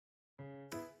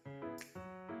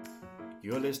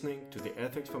You are listening to the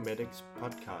Ethics for Medics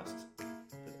podcast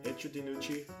with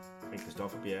ezio and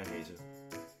Christoffer Hase.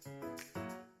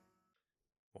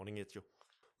 Morning, Ezio.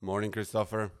 Morning,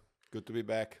 Christoffer. Good to be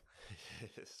back.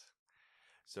 Yes.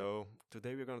 So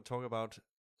today we're going to talk about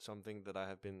something that I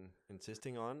have been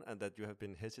insisting on and that you have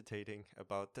been hesitating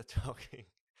about the talking.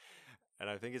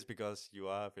 And I think it's because you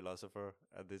are a philosopher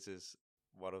and this is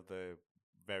one of the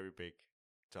very big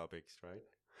topics, right?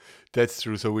 That's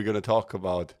true. So we're going to talk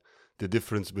about the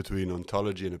difference between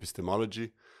ontology and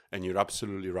epistemology. And you're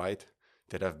absolutely right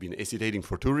that I've been hesitating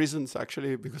for two reasons,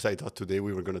 actually, because I thought today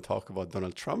we were going to talk about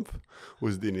Donald Trump,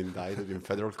 who's been indicted in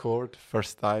federal court,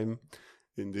 first time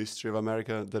in the history of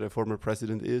America that a former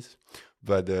president is.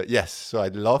 But yes, so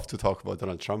I'd love to talk about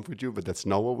Donald Trump with you, but that's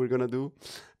not what we're going to do.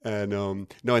 And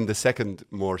and the second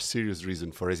more serious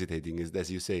reason for hesitating is, as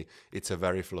you say, it's a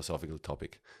very philosophical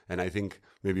topic. And I think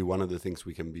maybe one of the things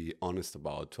we can be honest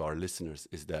about to our listeners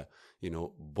is that,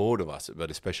 both of us, but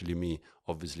especially me,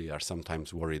 obviously are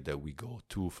sometimes worried that we go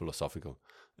too philosophical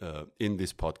in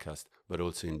this podcast, but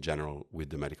also in general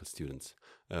with the medical students.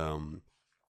 And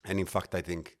in fact, I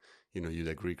think, you'd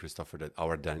agree, Christoffer, that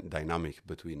our dynamic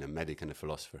between a medic and a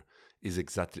philosopher is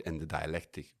exactly, and the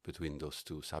dialectic between those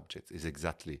two subjects is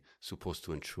exactly supposed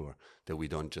to ensure that we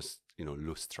don't just,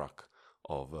 lose track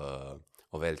of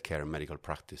healthcare and medical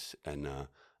practice and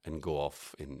go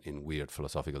off in weird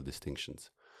philosophical distinctions.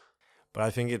 But I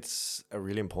think it's a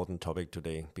really important topic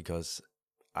today because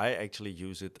I actually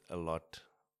use it a lot.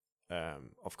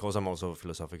 Of course, I'm also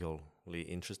philosophically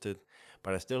interested,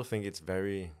 but I still think it's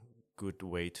very good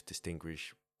way to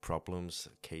distinguish problems,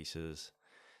 cases,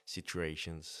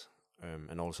 situations,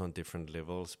 and also on different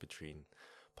levels between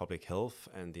public health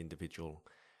and the individual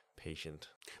patient.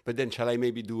 But then shall I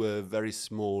maybe do a very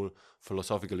small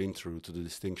philosophical intro to the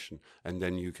distinction, and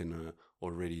then you can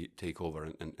already take over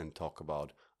and talk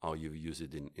about how you use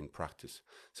it in practice.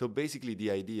 So basically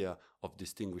the idea of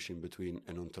distinguishing between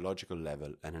an ontological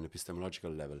level and an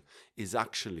epistemological level is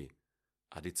actually,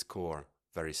 at its core,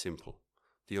 very simple.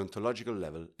 The ontological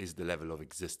level is the level of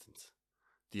existence.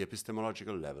 The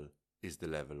epistemological level is the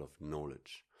level of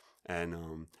knowledge.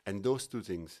 And those two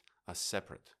things are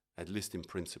separate, at least in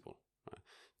principle. Right?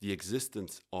 The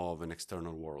existence of an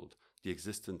external world, the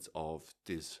existence of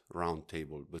this round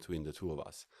table between the two of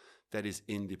us, that is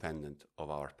independent of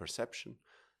our perception.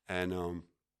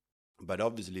 But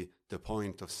obviously, the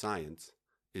point of science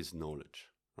is knowledge.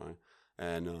 Right?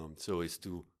 And so it's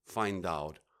to find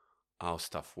out how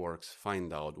stuff works,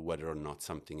 find out whether or not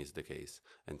something is the case,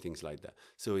 and things like that.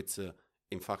 So it's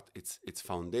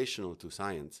foundational to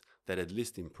science that, at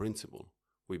least in principle,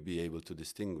 we be able to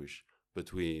distinguish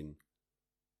between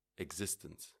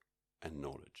existence and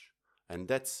knowledge. And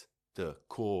that's the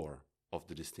core of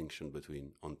the distinction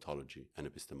between ontology and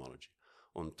epistemology.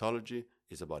 Ontology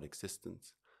is about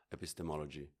existence,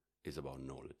 epistemology is about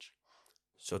knowledge.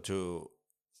 So to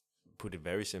put it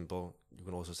very simple, you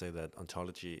can also say that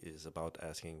ontology is about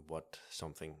asking what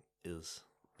something is,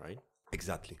 right?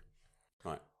 Exactly.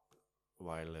 Right.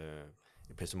 While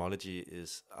epistemology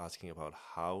is asking about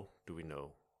how do we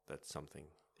know that something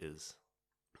is.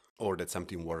 Or that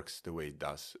something works the way it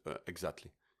does.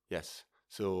 Exactly. Yes.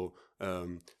 So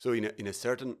in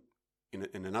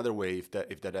another way, if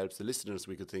that helps the listeners,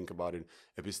 we could think about it.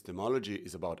 Epistemology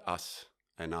is about us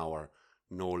and our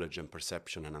knowledge and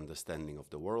perception and understanding of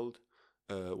the world.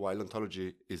 While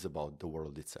ontology is about the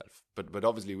world itself. But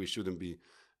obviously we shouldn't be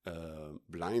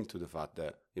blind to the fact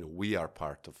that we are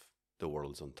part of the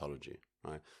world's ontology,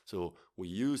 right? So we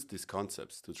use these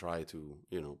concepts to try to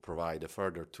provide a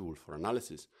further tool for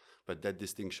analysis, but that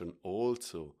distinction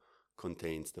also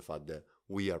contains the fact that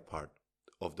we are part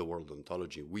of the world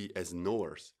ontology. We as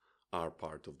knowers are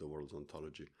part of the world's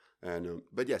ontology. And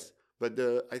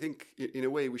I think in a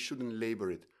way we shouldn't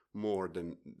labor it more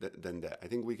than that. I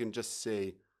think we can just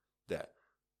say that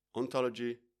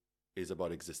ontology is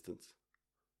about existence,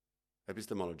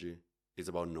 epistemology is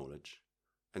about knowledge,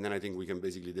 and then I think we can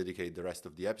basically dedicate the rest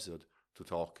of the episode to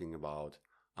talking about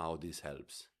how this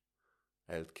helps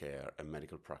healthcare and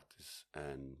medical practice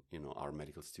and our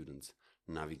medical students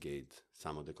navigate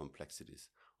some of the complexities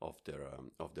of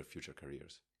their future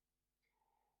careers.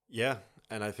 Yeah,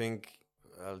 and I think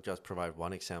I'll just provide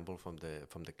one example from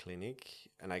the clinic.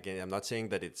 And again, I'm not saying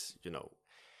that it's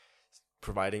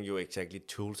providing you exactly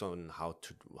tools on how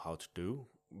to do,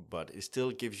 but it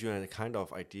still gives you a kind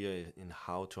of idea in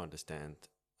how to understand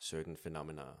certain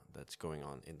phenomena that's going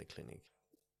on in the clinic.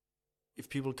 If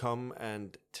people come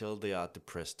and tell they are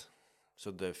depressed,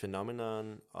 so the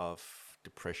phenomenon of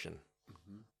depression,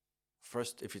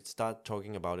 first, if you start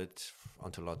talking about it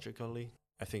ontologically,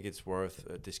 I think it's worth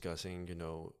discussing,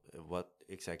 what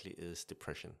exactly is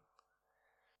depression.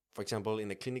 For example,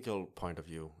 in a clinical point of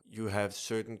view, you have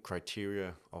certain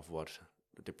criteria of what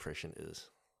depression is.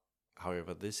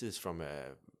 However, this is from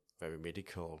a very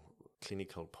medical,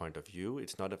 clinical point of view.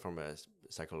 It's not from a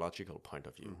psychological point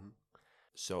of view. Mm-hmm.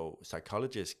 So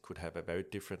psychologists could have a very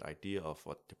different idea of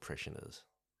what depression is.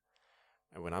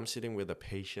 And when I'm sitting with a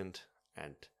patient,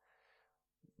 and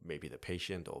maybe the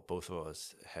patient or both of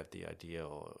us have the idea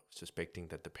or suspecting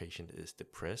that the patient is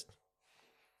depressed,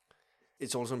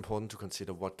 it's also important to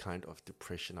consider what kind of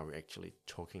depression are we actually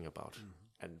talking about.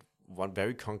 Mm-hmm. And one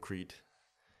very concrete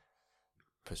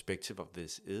perspective of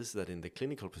this is that in the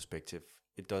clinical perspective,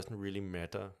 it doesn't really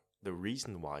matter the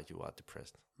reason why you are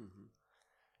depressed. Mm-hmm.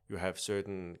 You have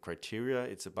certain criteria.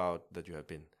 It's about that you have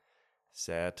been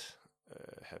sad,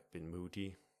 have been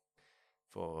moody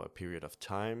for a period of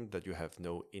time, that you have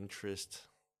no interest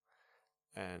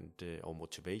and or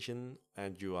motivation,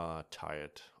 and you are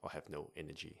tired or have no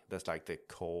energy. That's like the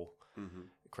core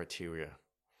criteria.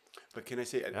 But can I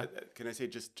say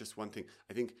just one thing?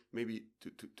 I think maybe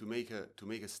to make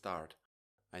a start,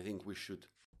 I think we should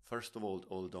first of all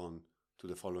hold on to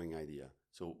the following idea.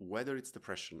 So whether it's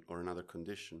depression or another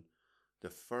condition, the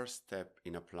first step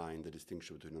in applying the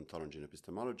distinction between ontology and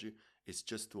epistemology is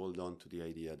just to hold on to the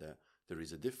idea that there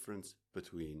is a difference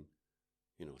between,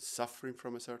 suffering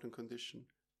from a certain condition,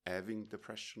 having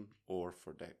depression, or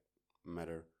for that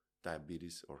matter,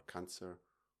 diabetes or cancer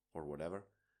or whatever,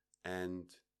 and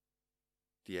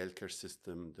the healthcare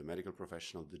system, the medical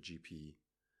professional, the GP,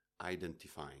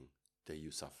 identifying that you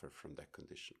suffer from that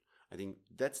condition. I think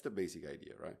that's the basic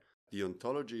idea, right? The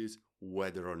ontology is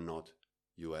whether or not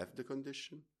you have the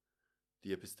condition.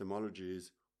 The epistemology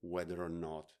is whether or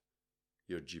not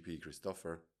your GP,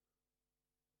 Christoffer,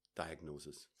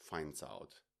 diagnoses, finds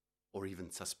out, or even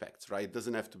suspects, right? It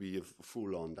doesn't have to be a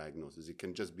full-on diagnosis. It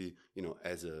can just be,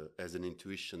 as an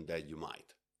intuition that you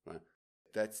might, right?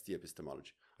 That's the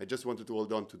epistemology. I just wanted to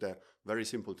hold on to that very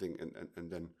simple thing,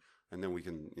 and then we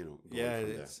can, go on from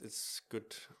there. It's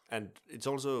good, and it's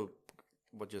also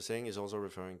what you're saying is also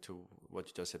referring to what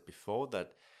you just said before,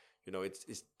 that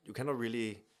it's you cannot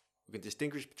really, you can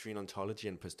distinguish between ontology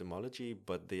and epistemology,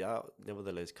 but they are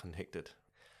nevertheless connected.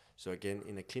 So again,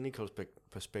 in a clinical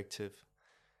perspective,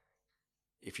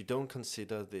 if you don't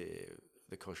consider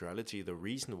the causality, the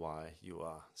reason why you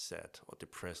are sad or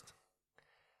depressed,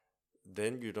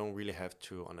 then you don't really have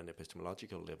to, on an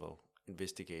epistemological level,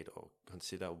 investigate or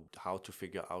consider how to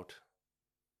figure out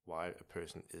why a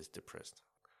person is depressed.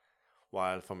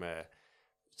 While from a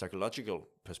psychological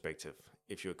perspective,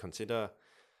 if you consider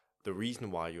the reason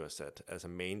why you are sad as a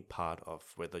main part of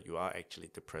whether you are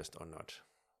actually depressed or not,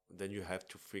 then you have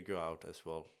to figure out as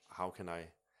well, how can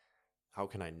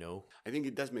I know? I think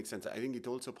it does make sense. I think it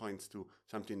also points to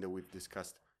something that we've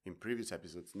discussed in previous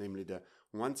episodes, namely that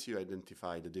once you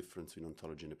identify the difference in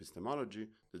ontology and epistemology,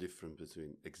 the difference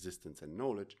between existence and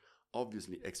knowledge,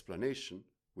 obviously explanation,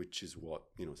 which is what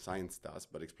science does,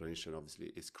 but explanation obviously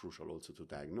is crucial also to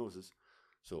diagnosis,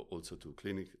 so also to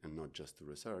clinic and not just to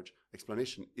research.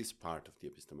 Explanation is part of the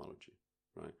epistemology,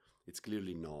 right? It's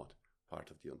clearly not part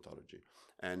of the ontology,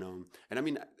 and I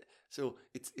mean, so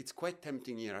it's quite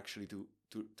tempting here actually to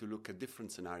look at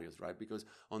different scenarios, right? Because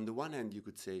on the one hand, you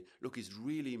could say, look, it's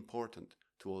really important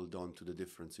to hold on to the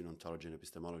difference in ontology and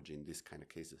epistemology in this kind of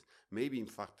cases. Maybe, in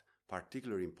fact,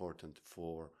 particularly important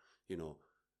for,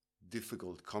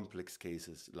 difficult, complex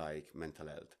cases like mental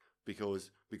health,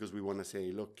 because we want to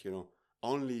say, look,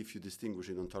 only if you distinguish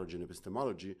in ontology and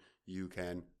epistemology, you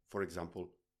can, for example,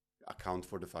 account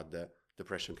for the fact that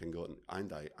depression can go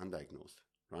undiagnosed,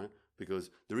 right? Because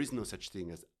there is no such thing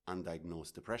as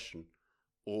undiagnosed depression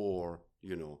or,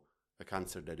 a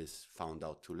cancer that is found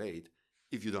out too late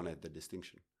if you don't have the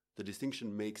distinction. The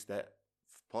distinction makes that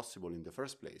possible in the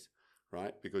first place,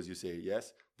 right? Because you say,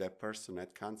 yes, that person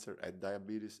had cancer, had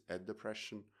diabetes, had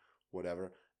depression,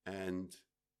 whatever, and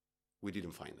we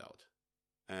didn't find out.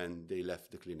 And they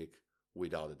left the clinic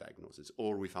without a diagnosis,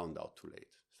 or we found out too late,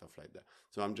 stuff like that.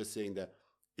 So I'm just saying that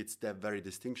it's that very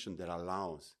distinction that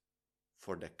allows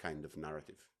for that kind of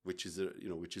narrative, which is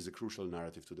a crucial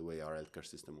narrative to the way our healthcare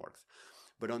system works.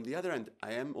 But on the other hand,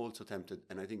 I am also tempted,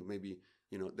 and I think maybe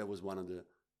that was one of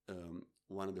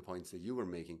the points that you were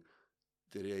making,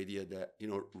 the idea that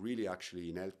really actually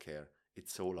in healthcare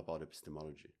it's all about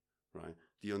epistemology, right?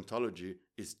 The ontology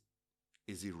is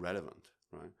irrelevant,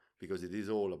 right? Because it is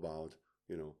all about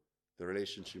the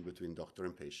relationship between doctor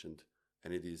and patient,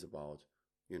 and it is about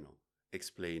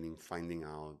explaining, finding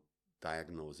out,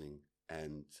 diagnosing,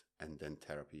 and then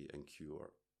therapy and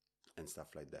cure and stuff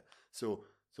like that. So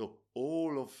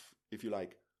all of, if you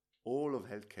like, all of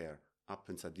healthcare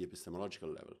happens at the epistemological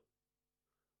level.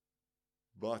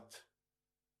 But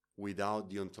without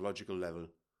the ontological level,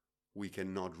 we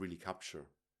cannot really capture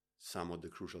some of the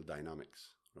crucial dynamics,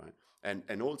 right?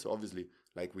 And also, obviously,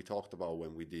 like we talked about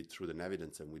when we did truth and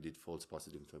evidence and we did false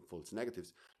positives and false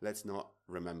negatives, let's not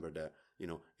remember that,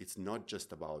 it's not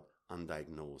just about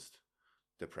undiagnosed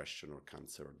depression or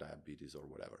cancer or diabetes or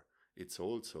whatever. It's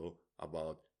also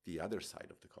about the other side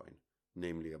of the coin,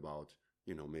 namely about,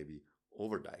 maybe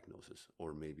overdiagnosis,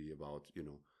 or maybe about,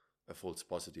 a false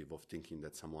positive of thinking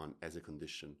that someone has a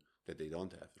condition that they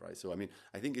don't have, right? So,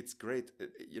 I think it's great.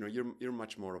 You're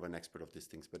much more of an expert of these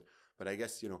things, but I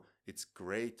guess, it's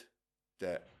great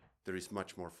that there is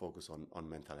much more focus on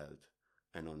mental health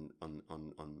and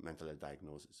on mental health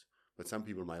diagnosis. But some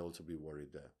people might also be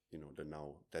worried that, that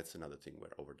now that's another thing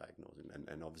we're overdiagnosing.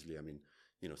 And obviously,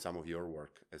 some of your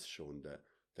work has shown that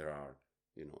there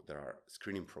are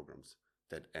screening programs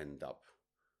that end up,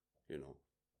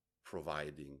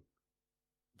 providing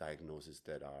diagnoses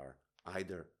that are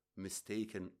either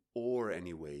mistaken or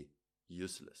anyway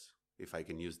useless, if I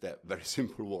can use that very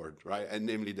simple word, right? And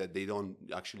namely that they don't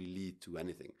actually lead to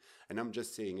anything. And I'm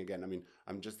just saying again,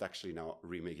 I'm just actually now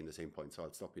remaking the same point, so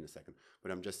I'll stop in a second.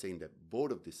 But I'm just saying that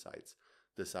both of these sides,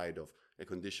 the side of a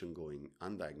condition going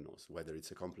undiagnosed, whether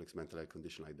it's a complex mental health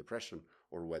condition like depression,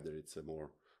 or whether it's a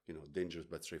more, dangerous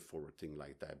but straightforward thing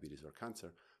like diabetes or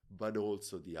cancer, but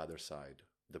also the other side,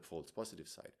 the false positive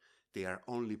side, they are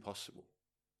only possible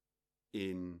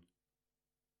in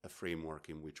a framework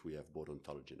in which we have both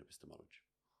ontology and epistemology.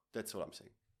 That's all I'm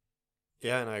saying.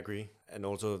 Yeah, and I agree. And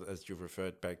also, as you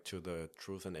referred back to the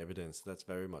truth and evidence, that's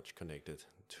very much connected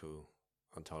to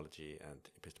ontology and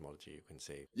epistemology, you can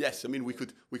say. Yes, we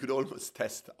could almost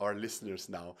test our listeners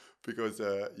now, because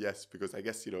because I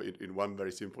guess, in one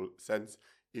very simple sense,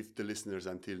 if the listeners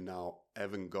until now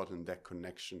haven't gotten that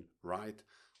connection right,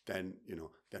 then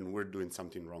we're doing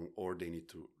something wrong, or they need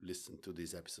to listen to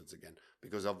these episodes again,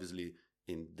 because obviously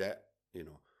in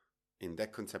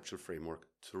that conceptual framework,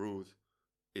 truth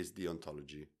is the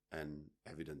ontology and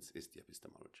evidence is the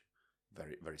epistemology.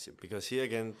 Very, very simple. Because here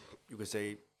again, you could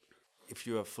say, if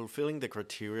you are fulfilling the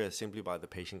criteria simply by the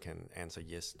patient can answer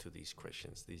yes to these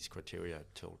questions, these criteria I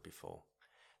told before,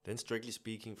 then strictly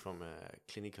speaking, from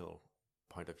a clinical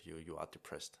point of view, you are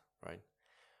depressed, right?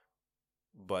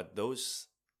 But those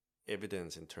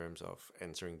evidence in terms of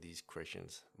answering these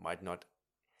questions might not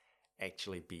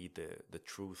actually be the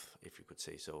truth, if you could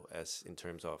say so, as in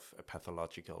terms of a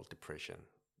pathological depression.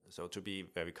 So to be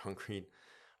very concrete,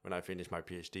 when I finished my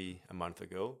PhD a month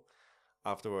ago,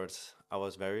 afterwards I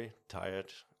was very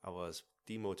tired. I was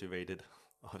demotivated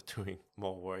of doing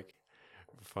more work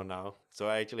for now. So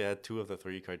I actually had 2 of the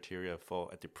 3 criteria for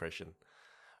a depression.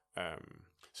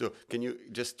 So can you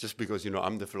just because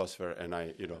I'm the philosopher and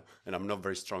and I'm not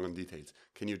very strong on details,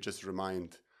 can you just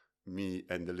remind me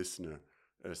and the listener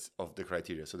of the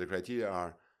criteria? So the criteria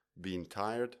are being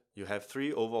tired. You have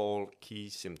 3 overall key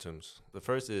symptoms. The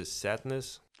first is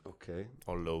sadness. Okay.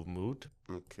 Or low mood.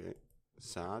 Okay.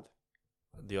 Sad.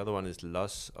 The other one is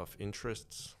loss of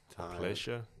interests, tired. Or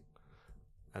pleasure.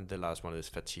 And the last one is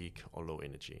fatigue or low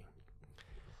energy.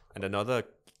 And another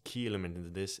key element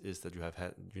in this is that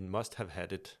you must have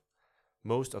had it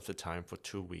most of the time for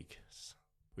 2 weeks,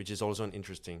 which is also an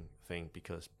interesting thing,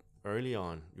 because early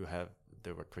on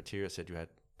there were criteria said you had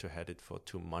to had it for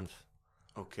 2 months.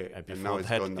 Okay. And before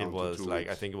that it was like,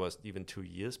 I think it was even 2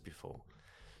 years before.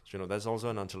 So, that's also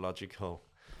an ontological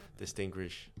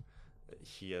distinguishment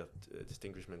here,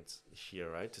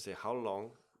 right? To say how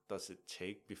long does it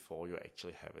take before you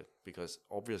actually have it? Because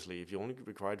obviously, if you only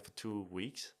require it for 2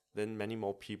 weeks, then many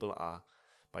more people are,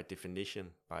 by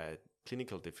definition, by a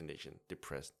clinical definition,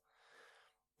 depressed.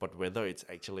 But whether it's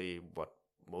actually what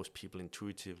most people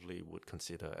intuitively would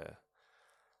consider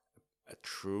a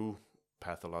true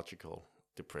pathological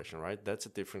depression, right? That's a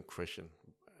different question.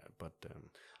 But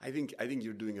I think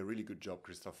you're doing a really good job,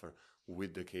 Christoffer,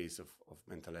 with the case of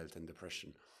mental health and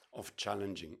depression, of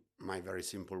challenging my very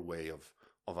simple way of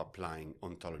applying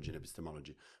ontology and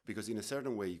epistemology. Because in a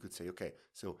certain way, you could say, okay,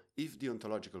 so if the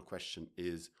ontological question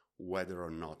is whether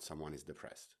or not someone is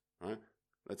depressed, right?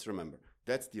 Let's remember,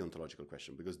 that's the ontological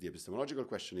question, because the epistemological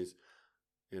question is,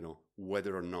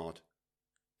 whether or not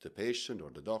the patient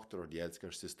or the doctor or the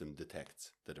healthcare system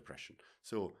detects the depression.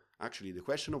 So actually, the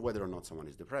question of whether or not someone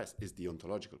is depressed is the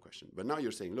ontological question. But now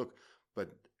you're saying, look,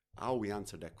 but how we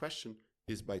answer that question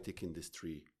is by ticking these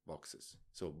 3 boxes.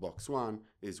 So box 1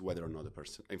 is whether or not the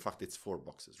person, in fact, it's 4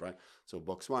 boxes, right? So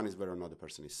box 1 is whether or not the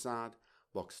person is sad.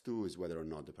 Box 2 is whether or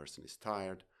not the person is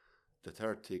tired. The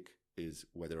third tick is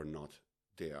whether or not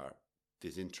they are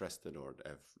disinterested or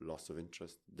have loss of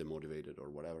interest, demotivated or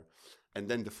whatever. And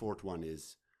then the fourth one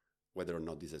is whether or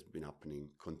not this has been happening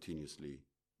continuously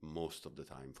most of the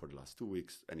time for the last 2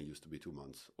 weeks, and it used to be 2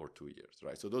 months or 2 years,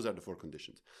 right? So those are the 4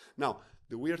 conditions. Now,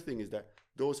 the weird thing is that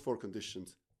those 4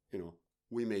 conditions,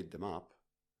 we made them up,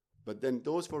 but then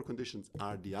those 4 conditions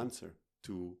are the answer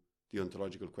to the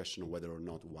ontological question of whether or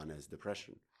not one has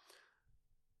depression.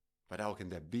 But how can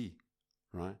that be,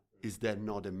 right? Is that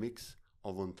not a mix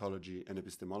of ontology and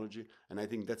epistemology? And I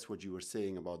think that's what you were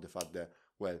saying about the fact that,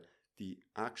 well, the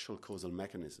actual causal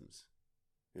mechanisms,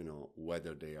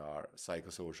 whether they are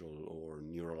psychosocial or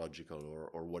neurological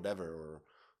or whatever,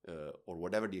 or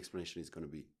whatever the explanation is going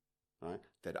to be, right?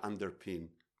 That underpin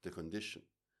the condition.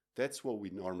 That's what we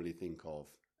normally think of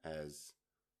as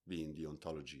being the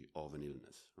ontology of an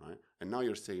illness, right? And now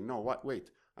you're saying, no, wait,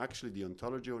 actually the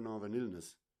ontology of an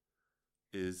illness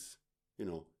is,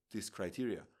 this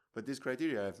criteria. But these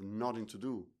criteria have nothing to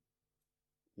do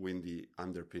with the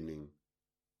underpinning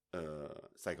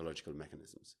psychological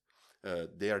mechanisms.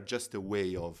 They are just a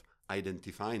way of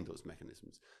identifying those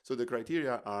mechanisms. So the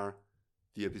criteria are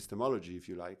the epistemology, if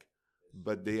you like,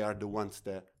 but they are the ones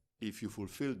that, if you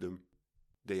fulfill them,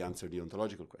 they answer the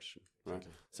ontological question, right?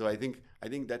 Okay. So I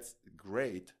think that's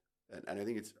great, and I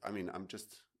think I'm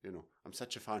just, I'm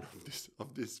such a fan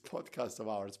of this podcast of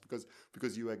ours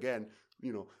because you again,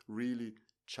 really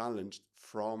challenged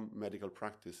from medical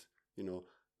practice,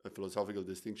 a philosophical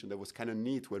distinction that was kind of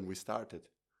neat when we started.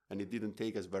 And it didn't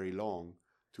take us very long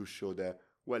to show that,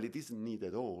 well, it isn't neat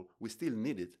at all. We still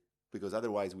need it because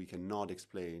otherwise we cannot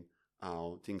explain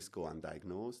how things go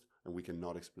undiagnosed, and we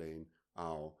cannot explain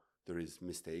how there is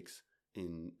mistakes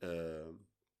in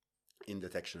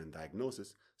detection and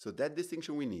diagnosis. So that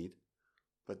distinction we need,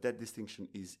 but that distinction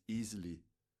is easily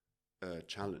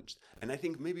challenged. And I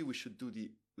think maybe we should do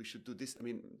this. I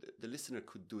mean, the listener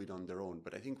could do it on their own,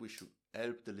 but I think we should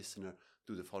help the listener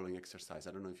do the following exercise.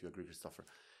 I don't know if you agree, Christoffer.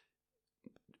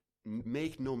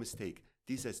 Make no mistake,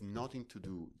 this has nothing to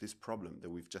do, this problem that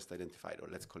we've just identified, or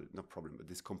let's call it not problem, but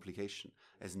this complication,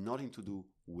 has nothing to do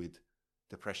with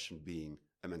depression being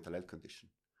a mental health condition.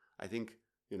 I think,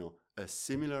 a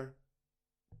similar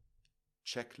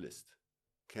checklist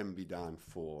can be done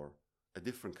for a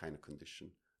different kind of condition.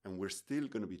 And we're still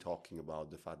going to be talking about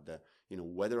the fact that,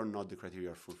 whether or not the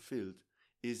criteria are fulfilled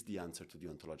is the answer to the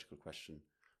ontological question.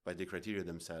 But the criteria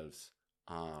themselves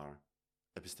are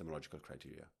epistemological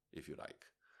criteria, if you like.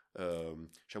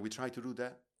 Shall we try to do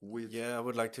that? Yeah, I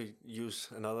would like to use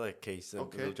another case.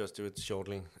 Okay. We'll just do it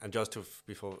shortly. And just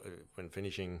before, when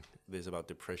finishing this about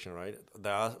depression, right?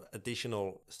 There are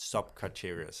additional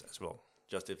sub-criteria as well.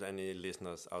 Just if any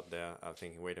listeners out there are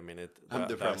thinking, wait a minute,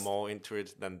 there are more into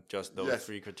it than just those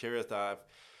 3 criteria. There are,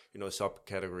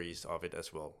 subcategories of it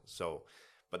as well. So,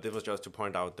 but this was just to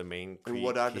point out the main. And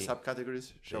what are the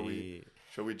subcategories? Shall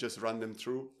we just run them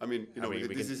through? I mean,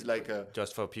 this is like a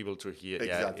just for people to hear.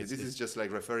 Exactly. This is just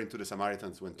like referring to the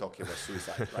Samaritans when talking about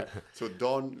suicide, right? So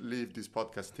don't leave this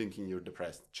podcast thinking you're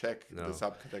depressed. Check the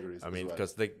subcategories. I mean,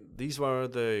 because these were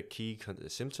the key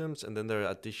symptoms, and then there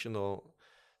are additional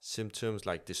symptoms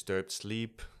like disturbed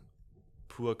sleep,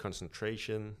 poor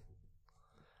concentration,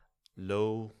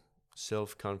 low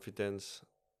self-confidence,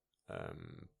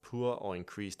 poor or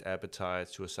increased appetite,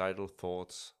 suicidal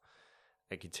thoughts,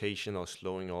 agitation or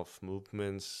slowing off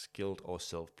movements, guilt or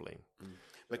self-blame.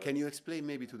 But can you explain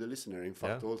maybe to the listener, in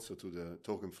fact also to the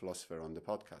token philosopher on the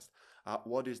podcast,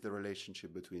 what is the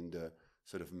relationship between the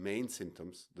sort of main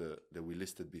symptoms that we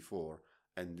listed before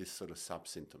and this sort of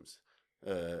sub-symptoms?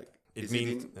 It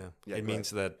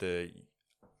means that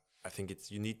I think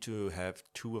you need to have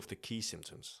 2 of the key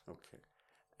symptoms. Okay.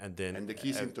 And the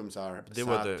key symptoms are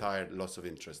sad, tired, loss of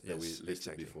interest that we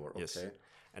listed before. Okay. Yes.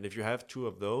 And if you have 2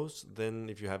 of those, then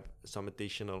if you have some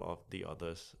additional of the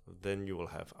others, then you will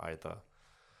have either,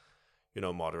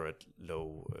 moderate,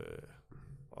 low,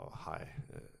 or high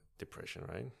depression,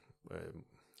 right?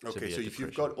 Okay, so if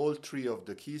you've got all 3 of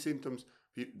the key symptoms,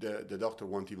 the doctor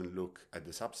won't even look at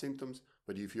the sub-symptoms,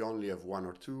 but if you only have 1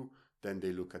 or 2, then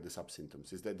they look at the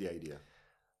sub-symptoms. Is that the idea?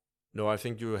 No, I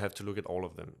think you have to look at all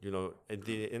of them. At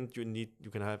the end, you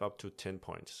can have up to 10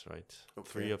 points, right? Okay.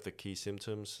 3 of the key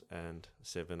symptoms and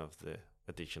 7 of the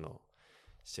additional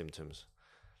symptoms.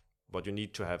 But you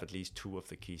need to have at least 2 of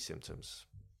the key symptoms.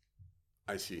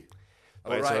 I see.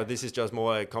 Right, so this is just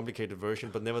more a complicated version,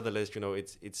 but nevertheless,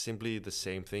 it's simply the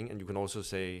same thing. And you can also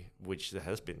say, which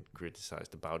has been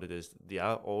criticized about it, is they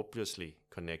are obviously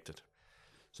connected.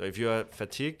 So if you are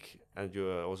fatigued and you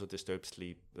are also disturbed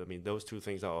sleep, I mean, those 2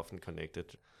 things are often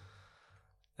connected.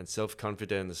 And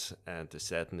self-confidence and the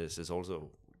sadness is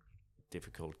also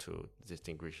difficult to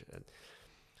distinguish.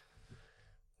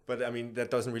 But I mean, that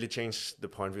doesn't really change the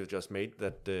point we just made,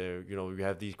 that we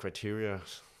have these criteria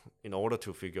in order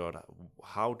to figure out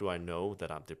how do I know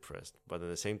that I'm depressed. But at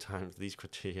the same time, these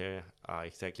criteria are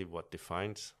exactly what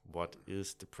defines what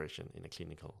is depression in a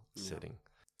clinical setting.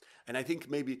 And I think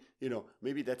maybe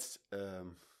that's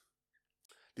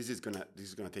this is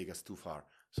gonna take us too far.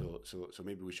 So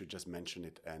maybe we should just mention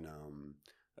it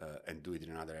and do it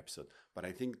in another episode. But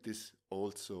I think this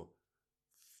also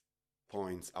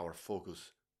points our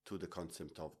focus to the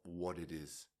concept of what it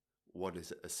is, what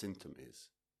is a symptom is.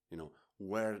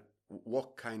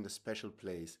 What kind of special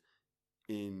place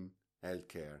in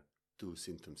healthcare do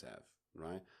symptoms have,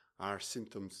 right? Are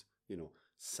symptoms,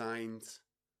 signs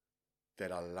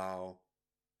that allow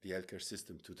the healthcare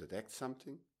system to detect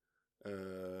something,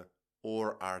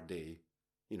 or are they,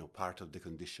 part of the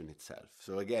condition itself?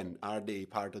 So again, are they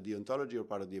part of the ontology or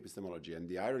part of the epistemology? And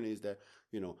the irony is that,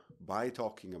 by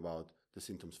talking about the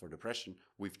symptoms for depression,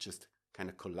 we've just kind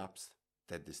of collapsed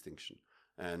that distinction.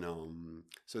 And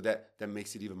so that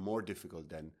makes it even more difficult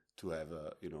then to have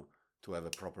a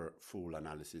proper full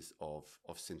analysis of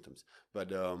symptoms.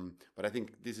 But I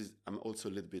think I'm also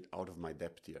a little bit out of my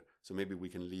depth here. So maybe we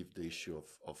can leave the issue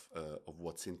of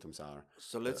what symptoms are.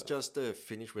 So let's just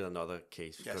finish with another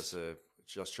case, because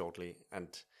just shortly, and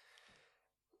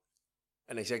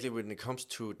exactly when it comes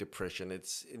to depression,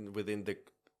 it's within the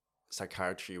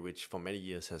psychiatry, which for many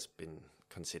years has been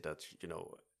considered,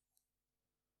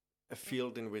 a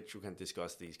field in which you can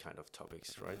discuss these kind of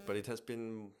topics, right? But it has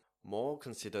been more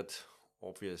considered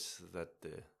obvious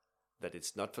that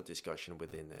it's not for discussion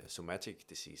within somatic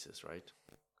diseases, right?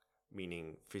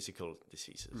 Meaning physical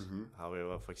diseases. Mm-hmm.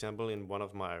 However, for example, in one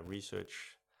of my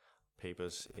research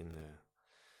papers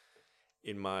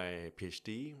in my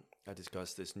PhD, I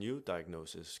discussed this new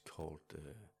diagnosis called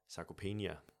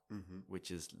sarcopenia,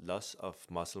 which is loss of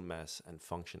muscle mass and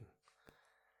function.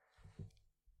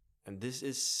 And this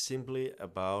is simply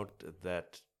about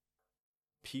that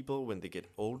people, when they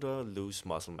get older, lose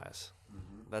muscle mass.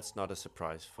 Mm-hmm. That's not a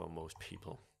surprise for most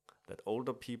people. That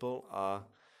older people are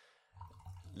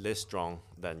less strong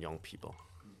than young people.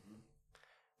 Mm-hmm.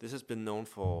 This has been known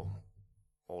for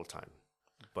all time.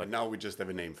 But and now we just have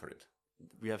a name for it.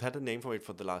 We have had a name for it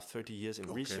for the last 30 years in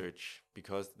research,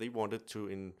 because they wanted to,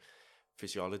 in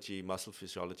physiology, muscle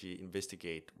physiology,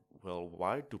 investigate, well,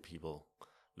 why do people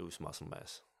lose muscle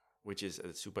mass? Which is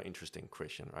a super interesting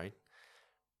question, right?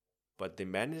 But they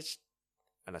managed,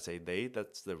 and I say they,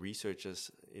 that's the researchers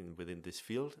within this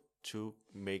field, to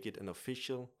make it an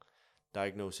official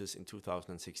diagnosis in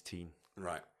 2016.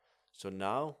 Right. So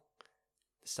now,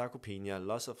 sarcopenia,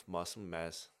 loss of muscle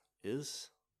mass,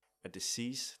 is a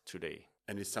disease today.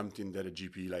 And it's something that a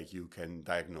GP like you can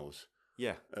diagnose.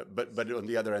 Yeah. But on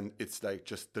the other end, it's like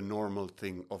just the normal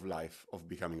thing of life, of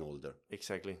becoming older.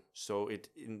 Exactly. So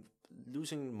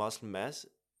losing muscle mass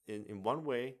in one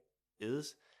way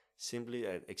is simply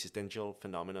an existential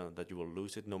phenomenon that you will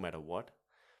lose it no matter what.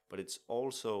 But it's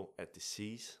also a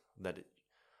disease that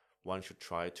one should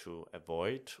try to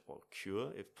avoid or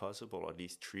cure if possible, or at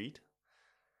least treat.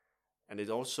 And it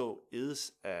also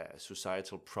is a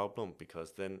societal problem,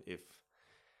 because then if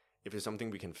it's something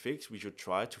we can fix, we should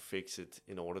try to fix it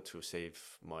in order to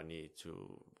save money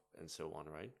and so on,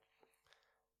 right?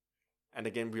 And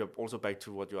again, we are also back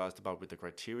to what you asked about with the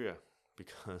criteria,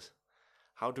 because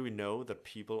how do we know that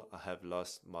people have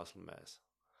lost muscle mass?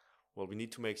 Well, we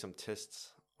need to make some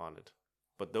tests on it.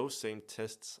 But those same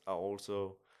tests are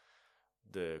also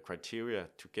the criteria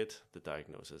to get the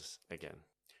diagnosis again.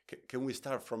 Can we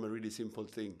start from a really simple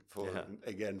thing for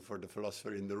the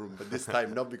philosopher in the room? But this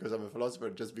time, not because I'm a philosopher,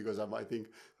 just because I'm, I think,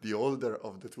 the older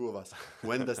of the two of us.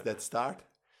 When does that start?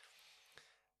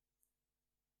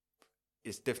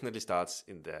 It definitely starts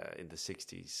in the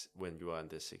 60s, when you are in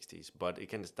the 60s, but it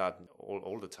can start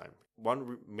all the time.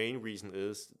 One main reason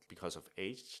is because of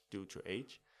age, due to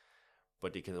age,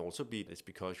 but it can also be it's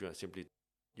because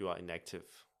you are inactive,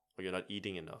 or you're not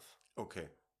eating enough. Okay.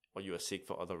 Or you are sick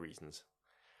for other reasons.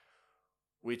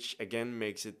 Which again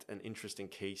makes it an interesting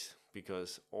case,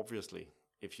 because obviously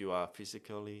if you are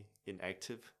physically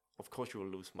inactive, of course you will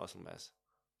lose muscle mass.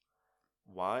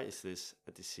 Why is this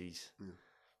a disease? Mm.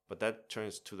 But that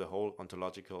turns to the whole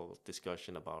ontological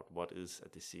discussion about what is a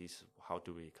disease, how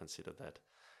do we consider that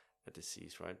a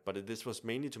disease, right? But this was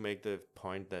mainly to make the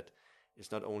point that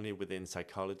it's not only within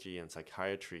psychology and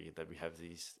psychiatry that we have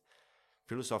these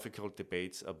philosophical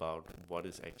debates about what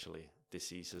is actually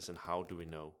diseases and how do we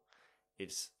know.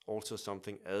 It's also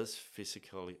something as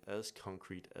physically, as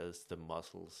concrete as the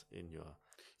muscles in your...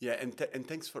 Yeah, and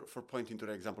thanks for pointing to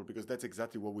that example, because that's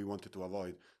exactly what we wanted to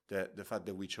avoid. The fact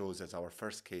that we chose as our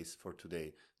first case for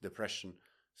today, depression,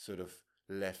 sort of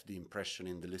left the impression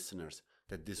in the listeners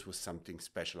that this was something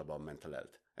special about mental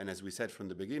health. And as we said from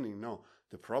the beginning, no,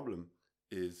 the problem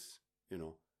is,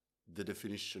 the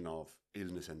definition of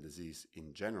illness and disease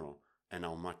in general, and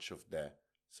how much of that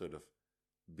sort of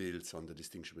builds on the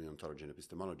distinction between ontology and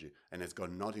epistemology, and has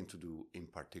got nothing to do in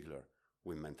particular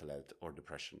with mental health or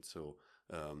depression. So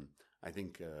I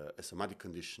think a somatic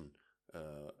condition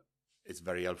is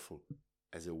very helpful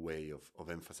as a way of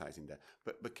emphasizing that.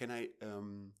 But can I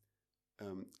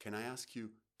ask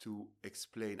you to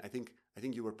explain? I think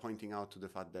you were pointing out to the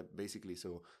fact that basically,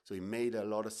 so it made a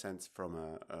lot of sense from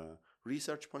a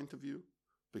research point of view,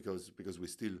 because we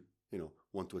still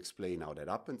want to explain how that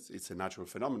happens. It's a natural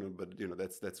phenomenon, but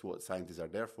that's what scientists are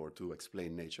there for, to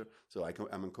explain nature. So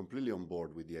I'm completely on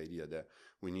board with the idea that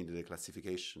we needed a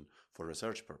classification for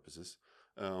research purposes.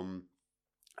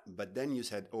 But then you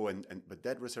said, but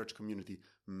that research community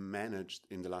managed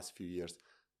in the last few years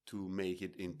to make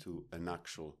it into an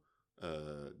actual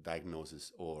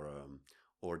diagnosis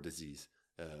or disease.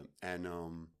 And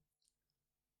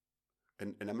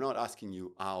I'm not asking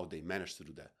you how they managed to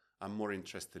do that. I'm more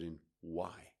interested in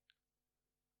why.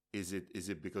 Is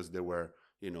it because there were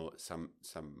some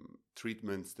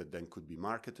treatments that then could be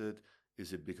marketed?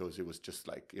 Is it because it was just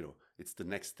like, it's the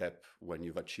next step when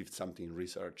you've achieved something in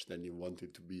research, then you want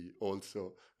it to be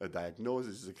also a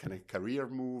diagnosis? Is it kind of career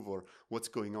move, or what's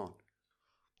going on?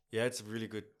 Yeah, it's a really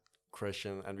good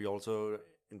question. And we also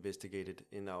investigated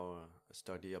in our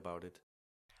study about it.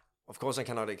 Of course, I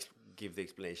cannot give the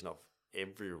explanation of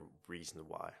every reason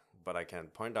why, but I can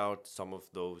point out some of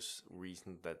those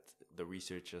reasons that the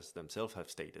researchers themselves have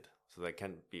stated. So there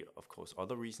can be, of course,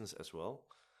 other reasons as well.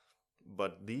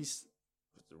 But these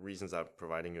reasons I'm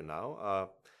providing you now are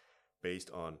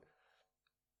based on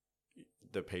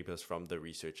the papers from the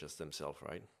researchers themselves,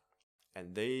 right?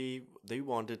 And they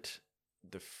wanted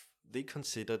they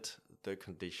considered the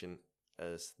condition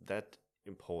as that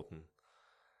important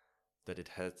that it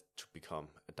had to become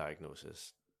a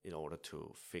diagnosis in order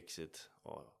to fix it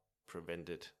or prevent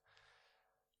it,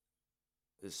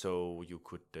 so you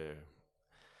could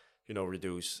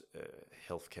reduce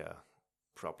healthcare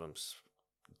problems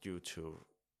due to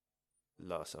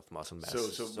loss of muscle mass.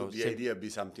 So the idea be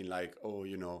something like,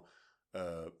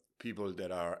 people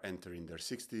that are entering their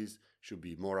 60s should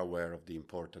be more aware of the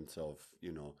importance of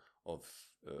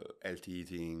healthy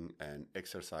eating and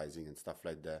exercising and stuff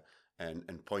like that,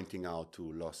 and pointing out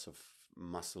to loss of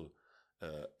muscle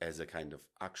as a kind of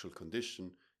actual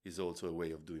condition is also a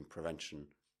way of doing prevention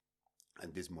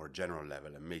at this more general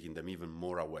level and making them even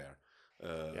more aware.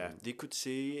 They could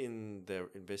see in their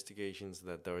investigations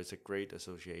that there is a great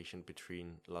association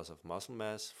between loss of muscle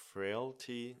mass,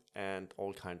 frailty, and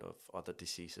all kind of other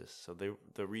diseases. So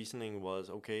the reasoning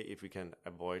was, okay, if we can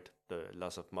avoid the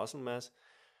loss of muscle mass,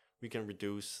 we can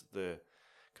reduce the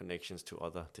connections to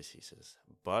other diseases.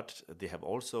 But they have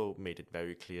also made it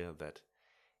very clear that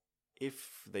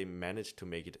if they manage to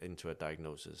make it into a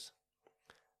diagnosis,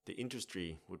 the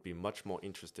industry would be much more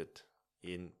interested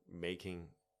in making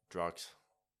drugs.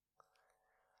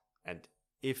 And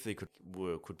if they could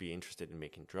be interested in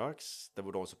making drugs, there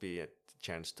would also be a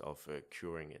chance of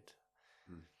curing it.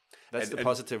 That's the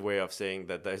positive way of saying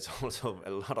that there's also a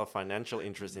lot of financial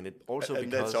interest in it. Also, and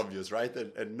because that's obvious, right?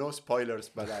 And no spoilers,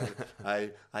 but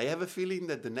I have a feeling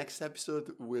that the next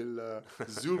episode will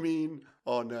zoom in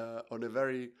on a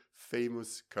very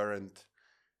famous current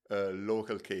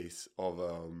local case of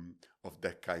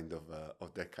that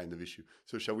kind of issue.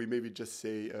 So shall we maybe just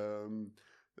say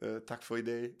tack for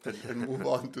day and move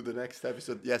on to the next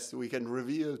episode? Yes, we can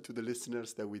reveal to the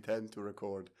listeners that we tend to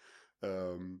record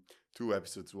 2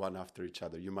 episodes one after each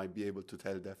other. You might be able to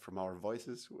tell that from our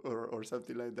voices or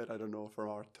something like that. I don't know, from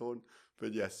our tone.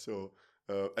 But yes, so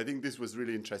I think this was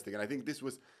really interesting, and I think this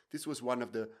was one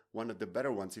of the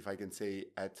better ones, if I can say,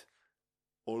 at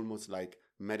almost like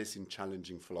medicine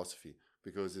challenging philosophy,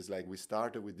 because it's like we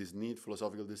started with these neat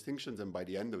philosophical distinctions, and by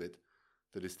the end of it,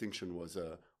 the distinction was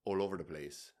all over the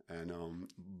place, and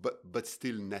but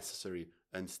still necessary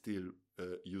and still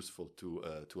useful to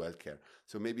healthcare.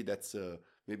 So maybe that's a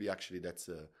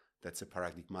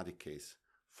paradigmatic case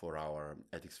for our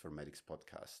Ethics for Medics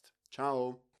podcast.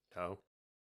 Ciao. Ciao.